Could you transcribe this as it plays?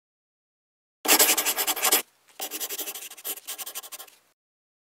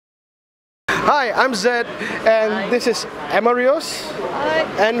Hi, I'm Zed, and this is Emma Rios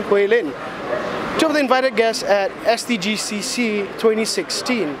and Hwei Lim, two of the invited guests at STGCC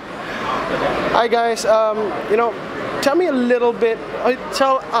 2016. Hi guys, tell me a little bit,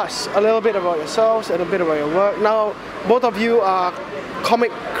 tell us a little bit about yourselves and a bit about your work. Now, both of you are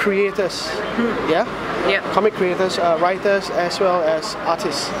comic creators, yeah? Yeah. Comic creators, writers as well as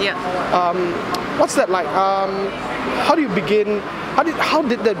artists. Yeah. What's that like? How do you begin? How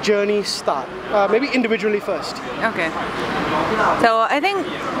did the journey start? Maybe individually first. Okay. So I think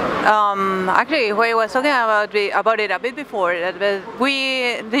actually Hwei was talking about it a bit before. That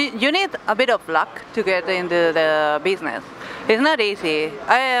you need a bit of luck to get into the business. It's not easy.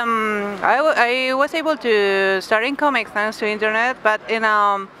 I was able to start in comics thanks to internet, but in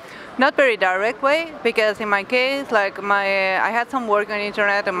a not very direct way, because in my case, like I had some work on the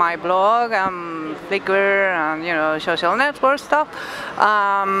internet and my blog, Flickr, and social network stuff.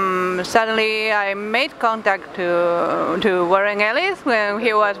 Suddenly, I made contact to Warren Ellis when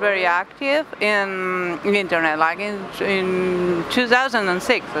he was very active in internet, like in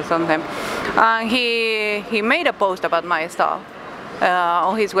 2006 or something. And he made a post about my stuff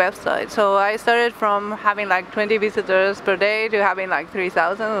on his website. So I started from having like 20 visitors per day to having like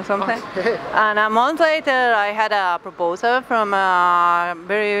 3,000 or something. Okay. And a month later, I had a proposal from a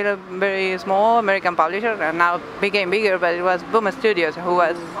very, very small American publisher, and now became bigger, but it was Boom Studios who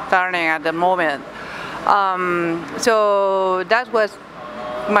was starting at the moment. So that was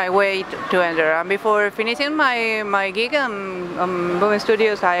my way to enter. And before finishing my gig on Boom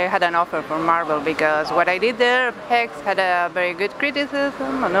Studios, I had an offer from Marvel, because what I did there, Hex, had a very good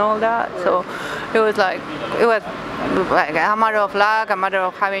criticism and all that. So it was like a matter of luck, a matter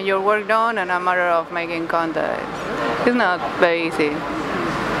of having your work done, and a matter of making contact. It's not very easy.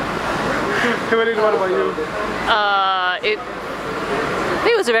 What about you?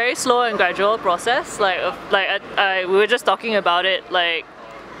 It was a very slow and gradual process. We were just talking about it,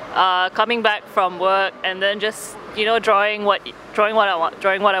 coming back from work and then just drawing what I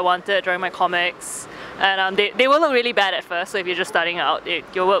wanted, drawing my comics, and they will look really bad at first. So if you're just starting out,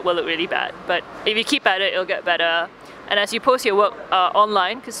 your work will look really bad. But if you keep at it, it'll get better. And as you post your work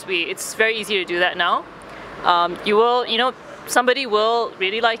online, because it's very easy to do that now, somebody will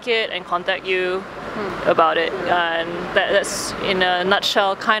really like it and contact you about it, and that's in a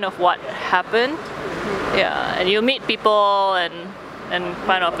nutshell kind of what happened. Yeah, and you'll meet people and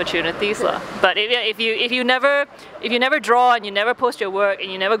find opportunities. But if you never draw and you never post your work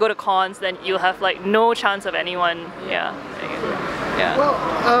and you never go to cons, then you'll have like no chance of anyone. Yeah.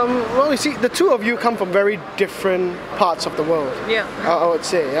 Well, you see, the two of you come from very different parts of the world. Yeah. I would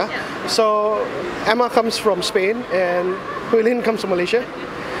say, yeah. So Emma comes from Spain and Hwei Lim comes from Malaysia.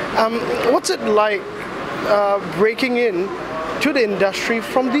 What's it like breaking in to the industry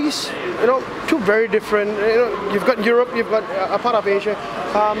from these, two very different, you've got Europe, you've got a part of Asia.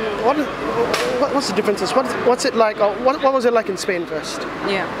 What's the differences? What's it like? What was it like in Spain first?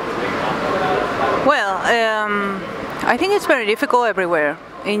 Yeah. Well, I think it's very difficult everywhere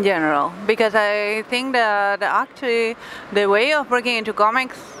in general, because I think that actually the way of breaking into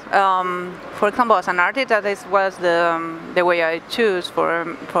comics, for example, as an artist, that was the way I choose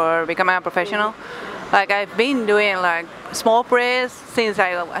for becoming a professional. Like I've been doing like small press since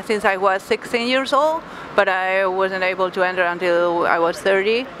I was 16 years old, but I wasn't able to enter until I was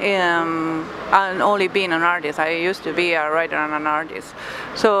 30, and only being an artist. I used to be a writer and an artist.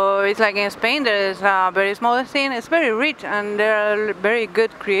 So it's like in Spain there is a very small scene. It's very rich, and there are very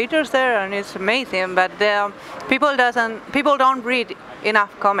good creators there, and it's amazing. But people don't read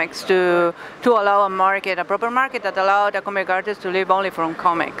enough comics to allow a proper market that allowed a comic artist to live only from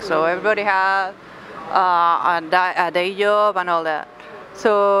comics. So everybody has a day job and all that.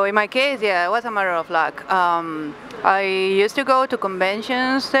 So in my case, yeah, it was a matter of luck. I used to go to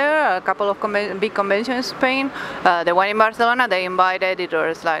conventions there, a couple of big conventions in Spain. The one in Barcelona, they invite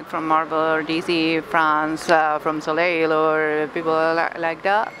editors like from Marvel or DC, France, from Soleil, or people like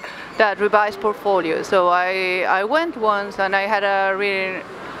that revise portfolios. So I went once and I had a really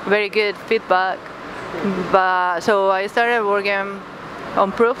very good feedback. So I started working on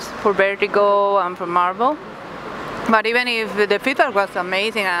proofs for Vertigo and for Marvel. But even if the feedback was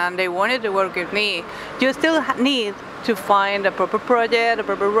amazing and they wanted to work with me, you still need to find a proper project, a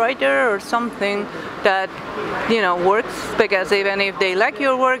proper writer, or something that works, because even if they like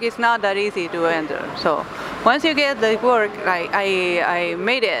your work, it's not that easy to enter. So once you get the work, I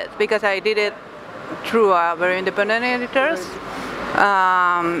made it, because I did it through very independent editors,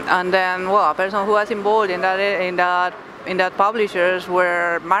 and then a person who was involved in that in that publishers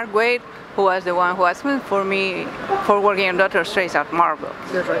were Mark Waid, who was the one who asked me for working on Dr. Strange at Marvel.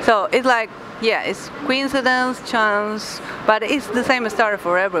 That's right. So it's like, yeah, it's coincidence, chance, but it's the same story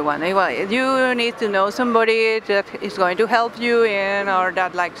for everyone. You need to know somebody that is going to help you in, or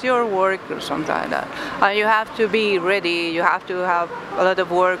that likes your work or something like that. And you have to be ready. You have to have a lot of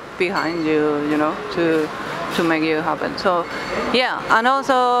work behind you, you know, to make it happen. So, yeah, and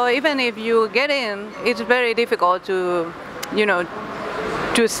also even if you get in, it's very difficult to, you know,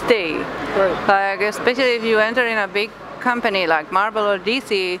 to stay. Right. Like especially if you enter in a big company like Marvel or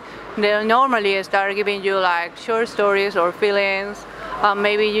DC, they'll normally start giving you like short stories or feelings.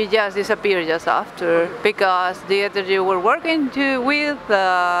 Maybe you just disappear just after because the editor you were working with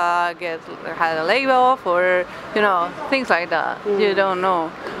had a layoff or, you know, things like that. You don't know.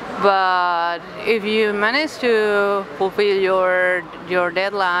 But if you manage to fulfill your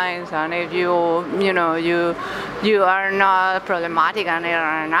deadlines, and if you know you are not problematic and you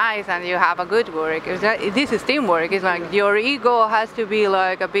are nice and you have a good work, this is teamwork. It's like your ego has to be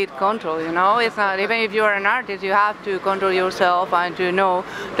like a bit controlled. You know, it's not even if you are an artist, you have to control yourself and to know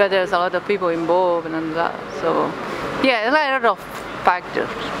that there's a lot of people involved and that. So yeah, it's like a lot of factors.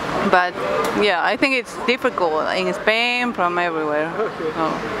 But yeah, I think it's difficult in Spain, from everywhere. Okay.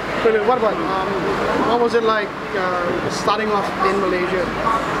 Oh. Brilliant. What about, what was it like starting off in Malaysia?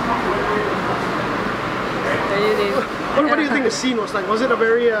 What do you think the scene was like? Was it a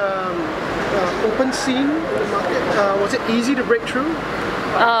very open scene in the market? Was it easy to break through?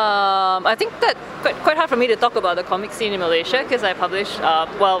 I think that quite hard for me to talk about the comic scene in Malaysia because I published,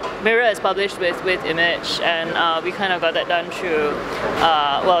 well, Mirror is published with Image, and we kind of got that done through,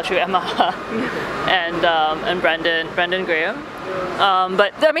 through Emma and Brandon Graham.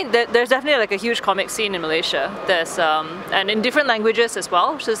 But I mean, there's definitely like a huge comic scene in Malaysia. There's and in different languages as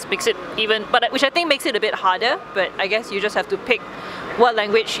well, which just makes it even, which I think makes it a bit harder. But I guess you just have to pick what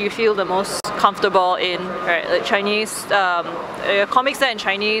language you feel the most comfortable in, right? Like Chinese, comics are in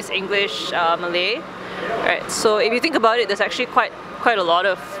Chinese, English, Malay, right? So if you think about it, there's actually quite a lot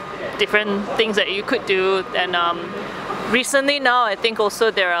of different things that you could do. And recently now, I think also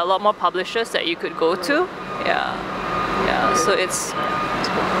there are a lot more publishers that you could go to. Yeah. So it's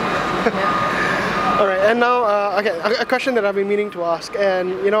cool. Yeah. All right, and now okay, a question that I've been meaning to ask, and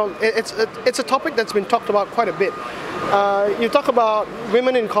you know, it's a topic that's been talked about quite a bit. You talk about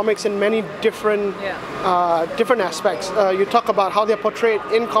women in comics in many different different aspects. You talk about how they're portrayed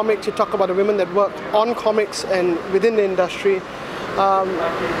in comics. You talk about the women that work on comics and within the industry.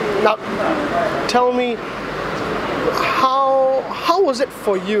 Now, tell me, how was it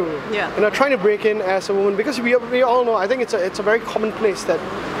for you? Yeah. You know, trying to break in as a woman, because we all know. I think it's a very commonplace that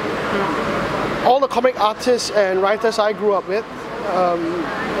all the comic artists and writers I grew up with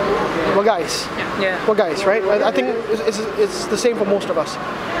were guys. Yeah. Were guys, right? I think it's the same for most of us.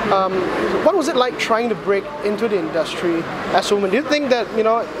 What was it like trying to break into the industry as a woman? Do you think that, you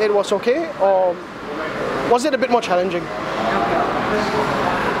know, it was okay, or was it a bit more challenging?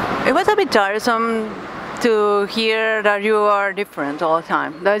 It was a bit tiresome to hear that you are different all the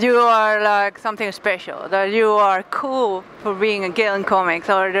time, that you are like something special, that you are cool for being a girl in comics,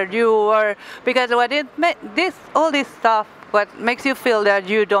 or that you are, because all this stuff, what makes you feel that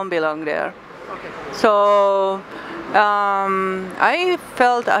you don't belong there. Okay. So I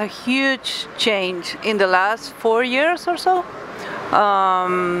felt a huge change in the last 4 years or so.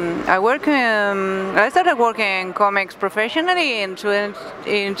 I started working in comics professionally in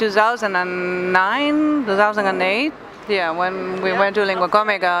 2009, 2008. Yeah, when we went to Lingua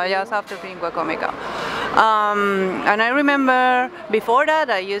Comica, just after Lingua Comica. And I remember before that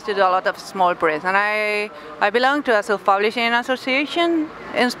I used to do a lot of small press, and I belonged to a self-publishing association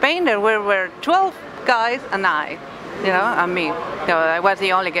in Spain. There were 12 guys and I, you know, and me. So I was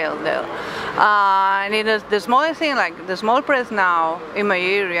the only girl there. And it is the smallest thing, like the small press now in my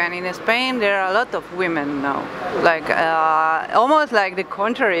area, and in Spain there are a lot of women now, like almost like the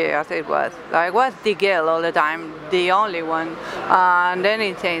contrary as it was. I was the girl all the time, the only one, and then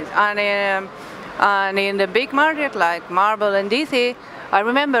it changed. And in the big market like Marvel and DC, I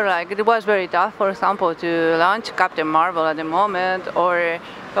remember like it was very tough, for example, to launch Captain Marvel at the moment, or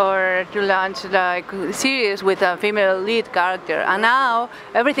to launch like series with a female lead character. And now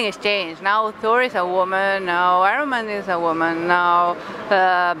everything has changed. Now Thor is a woman, now Iron Man is a woman, now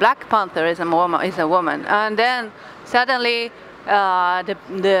Black Panther is a woman. And then suddenly the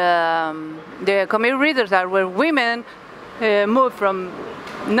comic readers that were women moved from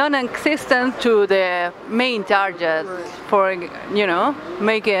non-existent to the main target for, you know,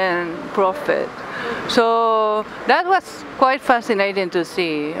 making profit. So that was quite fascinating to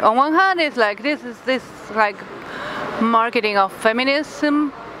see. On one hand, it's like this marketing of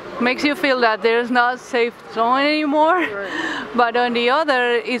feminism makes you feel that there's not safe zone anymore. Right. But on the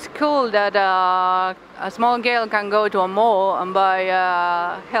other, it's cool that a small girl can go to a mall and buy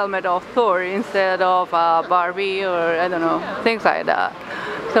a helmet of Thor instead of Barbie or I don't know, things like that.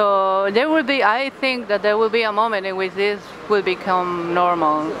 So there will be, I think that there will be a moment in which this will become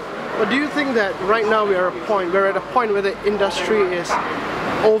normal. But do you think that right now we're at a point where the industry is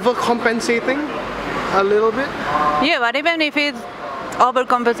overcompensating a little bit? Yeah, but even if it's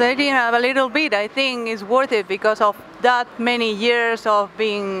overcompensating a little bit, I think it's worth it because of that many years of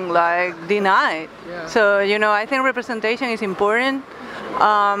being like denied. Yeah. So I think representation is important.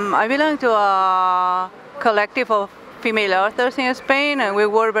 I belong to a collective of female authors in Spain, and we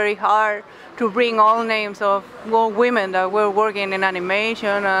work very hard to bring all names of all women that were working in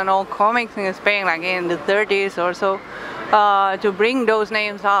animation and all comics in Spain, like in the 30s or so, to bring those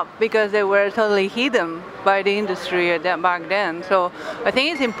names up because they were totally hidden by the industry back then. So I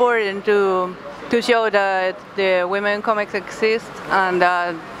think it's important to show that the women comics exist and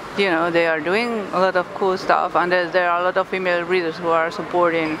that they are doing a lot of cool stuff, and that there are a lot of female readers who are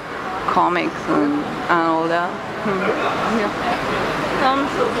supporting comics and all that.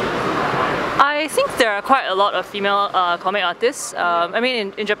 I think there are quite a lot of female comic artists. I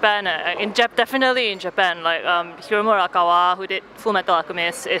mean, in Japan, definitely in Japan, like Hiromu Arakawa, who did Full Metal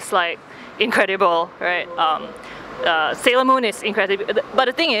Alchemist, is like incredible, right? Sailor Moon is incredible, but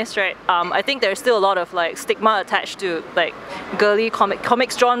the thing is, right? I think there's still a lot of like stigma attached to like girly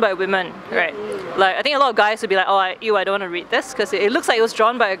comics drawn by women, right? Like I think a lot of guys would be like, oh, I don't want to read this because it looks like it was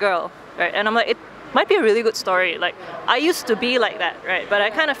drawn by a girl, right? And I'm like, it might be a really good story. Like I used to be like that, right? But I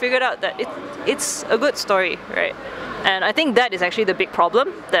kind of figured out that it's a good story, right? And I think that is actually the big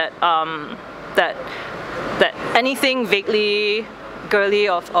problem, that that anything vaguely girly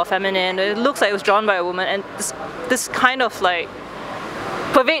or feminine, it looks like it was drawn by a woman, and this kind of like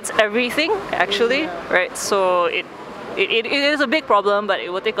pervades everything actually, right? So it is a big problem, but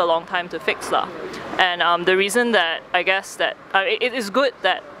it will take a long time to fix lah. And the reason that I guess that it is good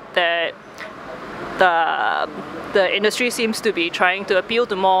that the industry seems to be trying to appeal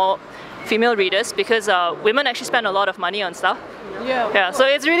to more female readers, because women actually spend a lot of money on stuff. Yeah. So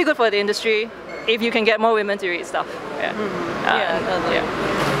it's really good for the industry if you can get more women to read stuff. Yeah.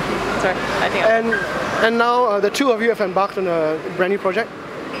 Sorry, I think. And now the two of you have embarked on a brand new project.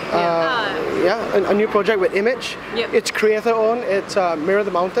 A new project with Image. Yep. It's creator owned. It's Mirror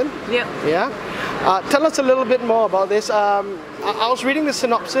the Mountain. Yep. Yeah. Tell us a little bit more about this. I was reading the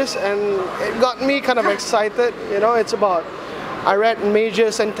synopsis and it got me kind of excited. It's about, I read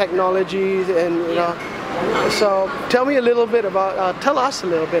majors and technologies, and so tell me a little bit about, tell us a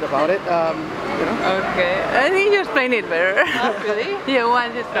little bit about it. Okay, I think you explained it better. Really? Yeah,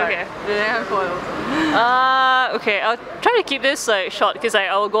 once you start. Okay. Then okay, I'll try to keep this like short because I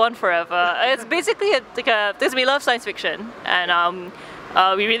will go on forever. It's basically because we love science fiction, and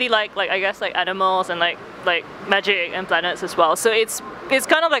we really like I guess like animals and like magic and planets as well. So it's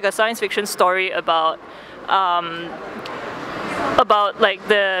kind of like a science fiction story about like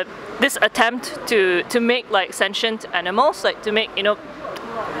this attempt to make like sentient animals, like to make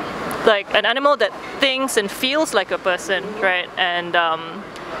like an animal that thinks and feels like a person, right? And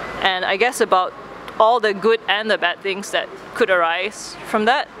I guess about all the good and the bad things that could arise from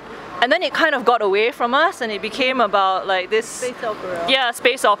that. And then it kind of got away from us, and it became about like this space opera. Yeah,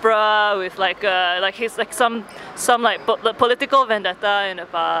 space opera with like some like political vendetta in the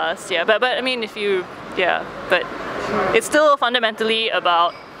past. Yeah, but I mean but it's still fundamentally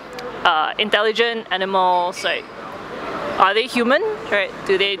about intelligent animals. Like, are they human? Right?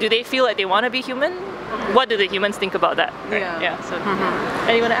 Do they feel like they want to be human? What do the humans think about that? Right? Yeah. So,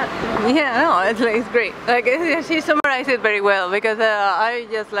 anyone to add? Yeah, no, it's great. Like she summarized it very well, because I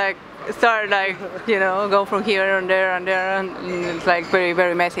just like start go from here and there and there, and it's like very,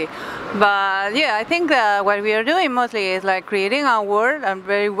 very messy. But yeah, I think that what we are doing mostly is like creating a world, a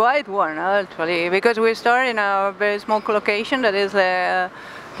very wide one actually, because we start in a very small location that is it's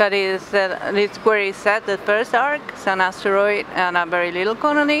where it's set the first arc. It's an asteroid and a very little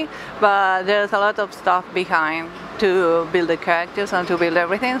colony, but there's a lot of stuff behind to build the characters and to build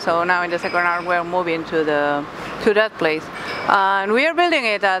everything. So now in the second arc we're moving to that place, and we are building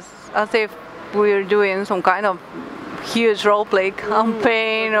it as if we're doing some kind of huge roleplay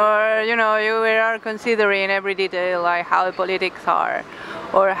campaign, or we are considering every detail, like how the politics are,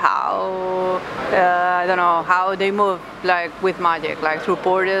 or how I don't know, how they move like with magic, like through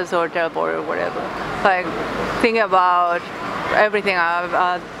portals or teleport or whatever. Like think about everything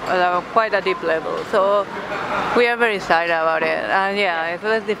at quite a deep level. So we are very excited about it, and yeah,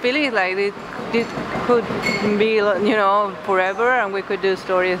 the feeling is like could be, you know, forever, and we could do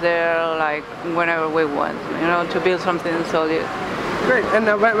stories there like whenever we want, you know, to build something solid. Great. And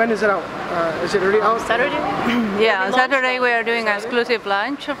when is it out? Is it already out? Saturday? Yeah, on Saturday we are doing an exclusive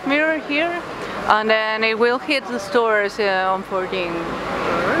launch of Mirror here, and then it will hit the stores on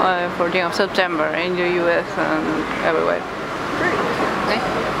 14th of September in the US and everywhere. Great. Okay.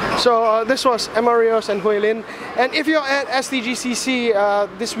 So this was Rios and Hwei Lim, and if you're at STGCC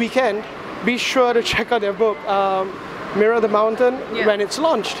this weekend, be sure to check out their book, Mirror the Mountain, when it's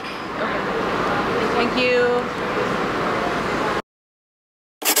launched. Thank you.